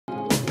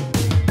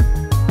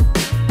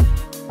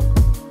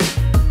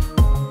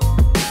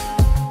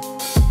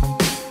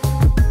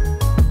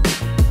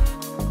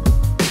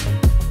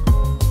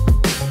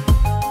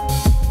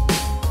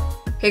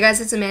Hey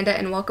guys, it's Amanda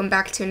and welcome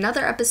back to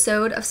another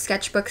episode of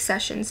Sketchbook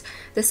Sessions.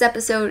 This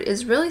episode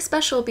is really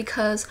special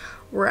because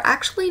we're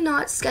actually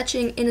not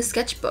sketching in a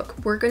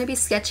sketchbook. We're going to be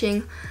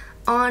sketching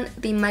on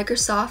the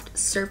Microsoft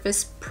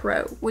Surface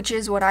Pro, which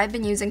is what I've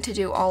been using to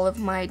do all of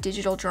my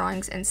digital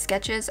drawings and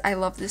sketches. I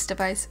love this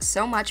device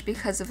so much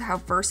because of how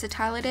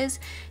versatile it is.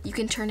 You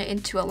can turn it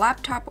into a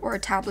laptop or a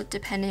tablet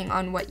depending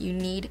on what you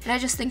need. And I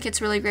just think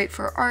it's really great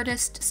for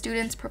artists,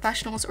 students,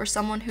 professionals, or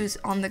someone who's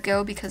on the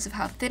go because of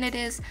how thin it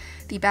is.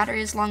 The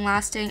battery is long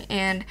lasting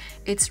and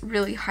it's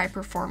really high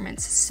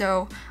performance.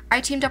 So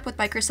I teamed up with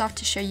Microsoft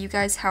to show you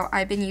guys how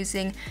I've been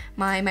using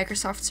my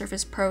Microsoft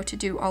Surface Pro to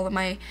do all of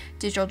my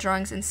digital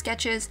drawings and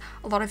sketches.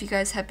 A lot of you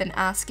guys have been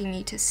asking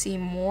me to see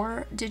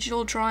more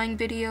digital drawing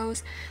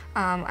videos.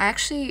 I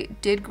actually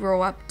did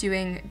grow up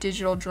doing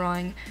digital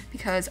drawing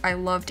because I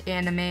loved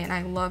anime and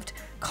I loved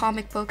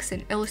comic books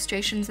and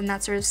illustrations and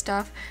that sort of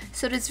stuff.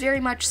 So it is very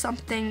much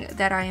something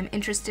that I am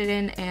interested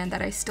in and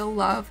that I still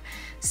love.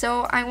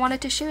 So I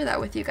wanted to share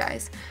that with you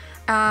guys.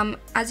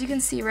 As you can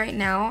see right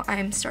now,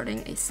 I'm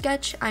starting a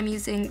sketch. I'm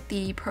using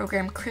the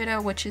program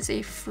Krita, which is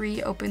a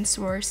free open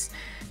source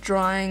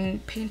drawing,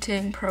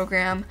 painting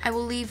program. I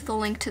will leave the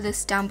link to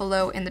this down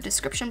below in the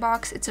description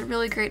box. It's a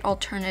really great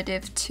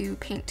alternative to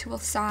Paint Tool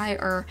SCI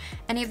or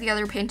any of the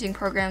other painting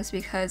programs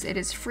because it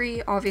is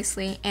free,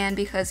 obviously, and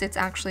because it's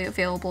actually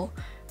available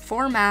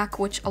for Mac,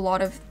 which a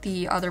lot of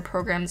the other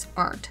programs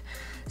aren't.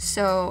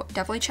 So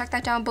definitely check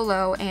that down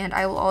below, and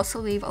I will also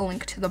leave a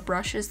link to the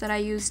brushes that I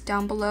use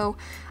down below.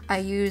 I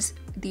use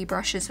the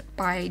brushes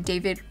by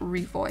David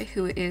Revoy,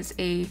 who is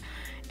a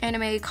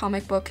anime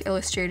comic book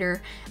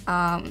illustrator.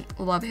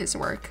 Love his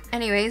work.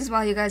 Anyways,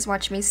 while you guys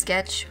watch me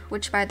sketch,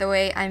 which by the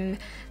way, I'm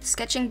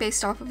sketching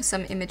based off of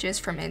some images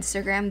from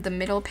Instagram. The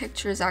middle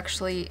picture is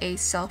actually a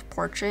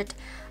self-portrait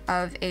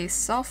of a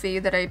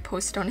selfie that I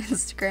posted on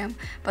Instagram,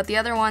 but the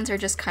other ones are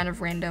just kind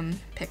of random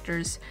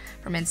pictures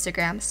from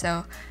Instagram,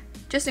 so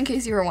just in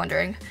case you were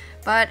wondering.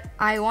 But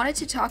I wanted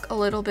to talk a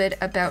little bit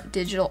about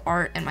digital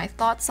art and my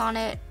thoughts on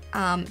it,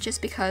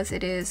 just because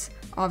it is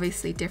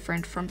obviously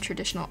different from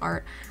traditional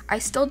art. I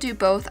still do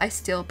both, I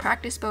still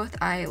practice both,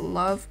 I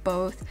love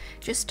both,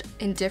 just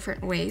in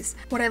different ways.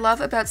 What I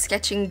love about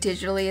sketching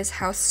digitally is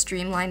how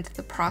streamlined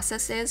the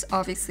process is.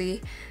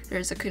 Obviously,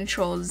 there's a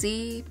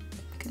Control-Z,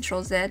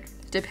 Control-Z,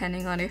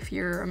 depending on if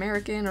you're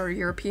American or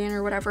European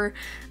or whatever,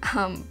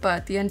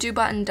 but the undo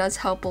button does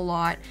help a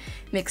lot,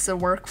 makes the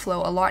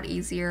workflow a lot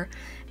easier,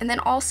 and then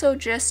also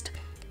just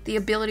the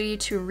ability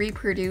to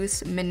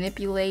reproduce,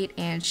 manipulate,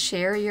 and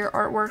share your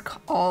artwork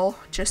all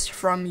just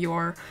from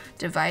your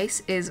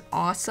device is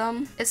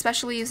awesome,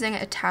 especially using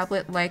a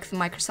tablet like the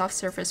Microsoft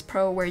Surface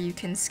Pro where you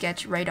can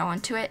sketch right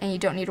onto it and you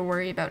don't need to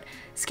worry about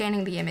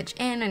scanning the image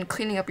in and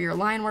cleaning up your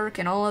line work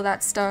and all of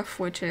that stuff,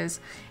 which is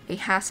a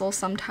hassle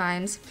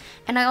sometimes.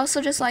 And I also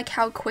just like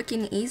how quick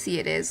and easy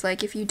it is.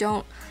 Like, if you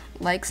don't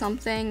like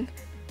something,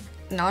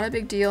 not a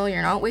big deal,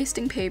 you're not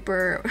wasting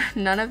paper,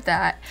 none of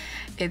that.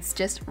 It's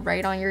just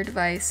right on your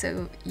device,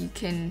 so you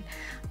can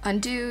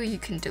undo, you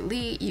can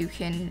delete, you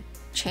can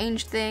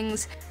change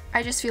things.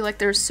 I just feel like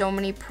there's so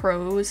many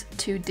pros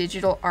to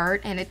digital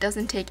art and it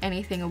doesn't take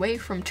anything away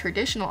from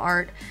traditional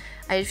art.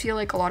 I feel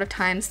like a lot of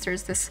times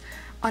there's this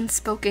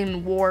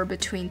unspoken war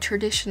between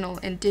traditional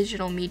and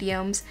digital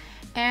mediums,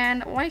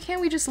 and why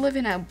can't we just live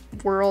in a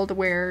world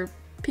where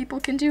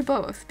people can do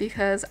both?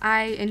 Because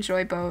I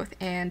enjoy both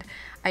and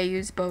I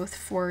use both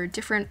for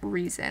different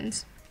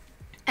reasons.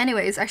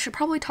 Anyways, I should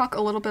probably talk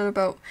a little bit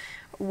about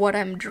what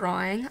I'm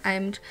drawing.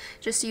 I'm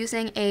just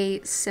using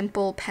a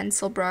simple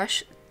pencil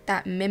brush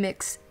that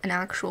mimics an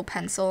actual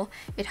pencil.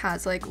 It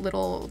has like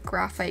little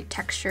graphite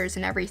textures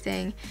and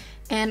everything.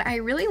 And I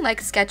really like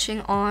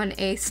sketching on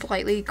a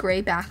slightly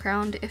gray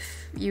background,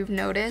 if you've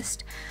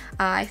noticed.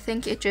 I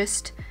think it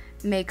just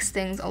makes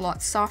things a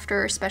lot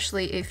softer,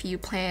 especially if you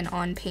plan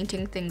on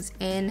painting things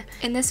in.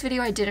 In this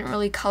video, I didn't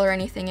really color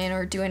anything in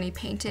or do any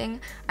painting.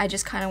 I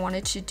just kind of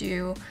wanted to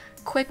do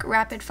quick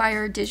rapid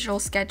fire digital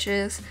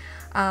sketches.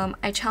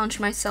 I challenged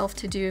myself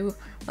to do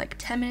like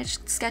 10-minute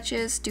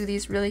sketches, do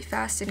these really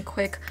fast and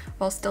quick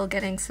while still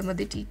getting some of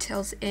the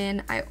details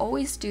in. I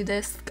always do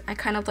this. I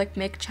kind of like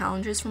make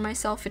challenges for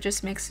myself. It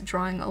just makes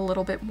drawing a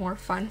little bit more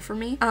fun for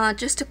me.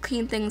 Just to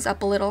clean things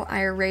up a little,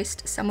 I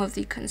erased some of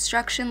the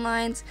construction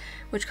lines,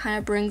 which kind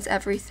of brings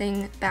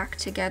everything back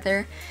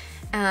together.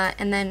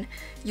 And then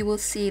you will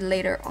see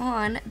later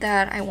on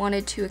that I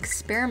wanted to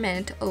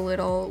experiment a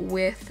little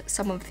with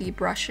some of the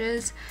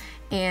brushes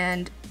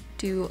and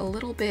do a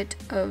little bit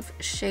of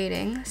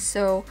shading.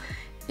 So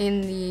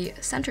in the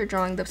center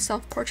drawing, the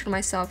self-portrait of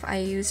myself, I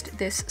used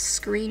this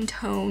screen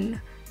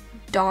tone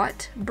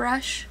dot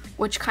brush,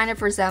 which kind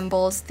of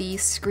resembles the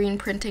screen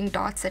printing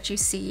dots that you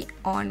see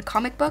on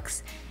comic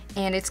books.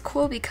 And it's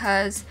cool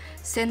because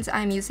since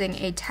I'm using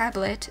a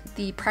tablet,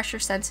 the pressure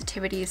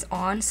sensitivity is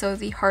on, so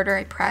the harder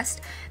I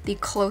pressed, the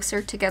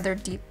closer together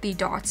the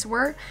dots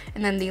were,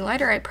 and then the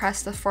lighter I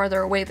pressed, the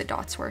farther away the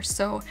dots were.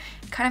 So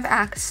it kind of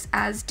acts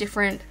as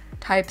different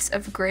types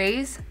of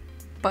grays,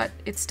 but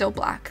it's still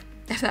black.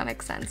 if that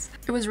makes sense.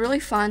 It was really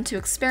fun to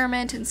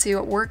experiment and see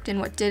what worked and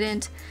what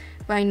didn't.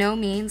 By no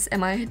means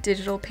am I a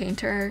digital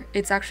painter.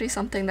 It's actually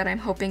something that I'm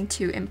hoping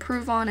to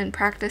improve on and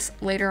practice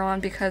later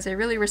on because I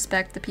really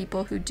respect the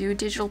people who do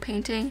digital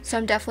painting. So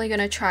I'm definitely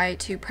going to try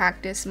to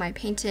practice my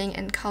painting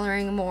and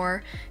coloring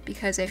more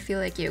because I feel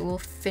like it will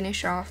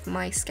finish off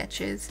my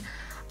sketches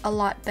a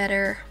lot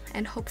better,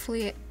 and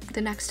hopefully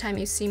the next time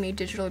you see me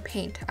digitally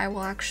paint, I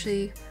will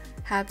actually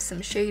have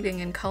some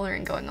shading and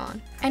coloring going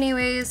on.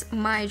 Anyways,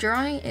 my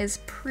drawing is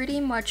pretty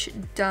much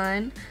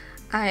done.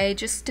 I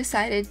just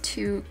decided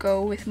to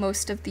go with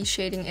most of the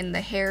shading in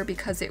the hair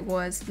because it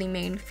was the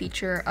main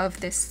feature of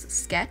this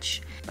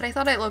sketch. But I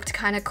thought it looked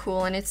kind of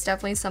cool, and it's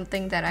definitely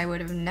something that I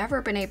would have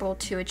never been able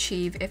to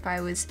achieve if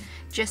I was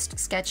just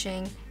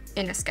sketching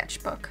in a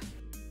sketchbook.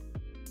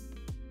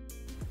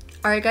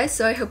 Alright guys,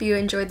 so I hope you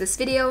enjoyed this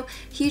video.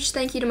 Huge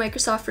thank you to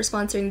Microsoft for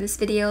sponsoring this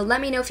video. Let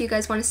me know if you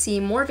guys want to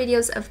see more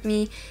videos of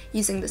me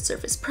using the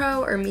Surface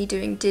Pro or me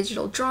doing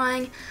digital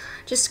drawing.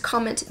 Just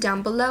comment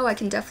down below, I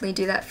can definitely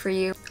do that for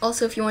you.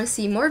 Also, if you want to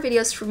see more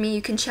videos from me,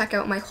 you can check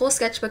out my whole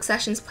Sketchbook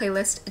Sessions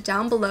playlist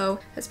down below.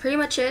 That's pretty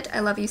much it. I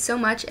love you so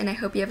much, and I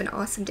hope you have an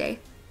awesome day.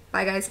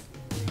 Bye guys.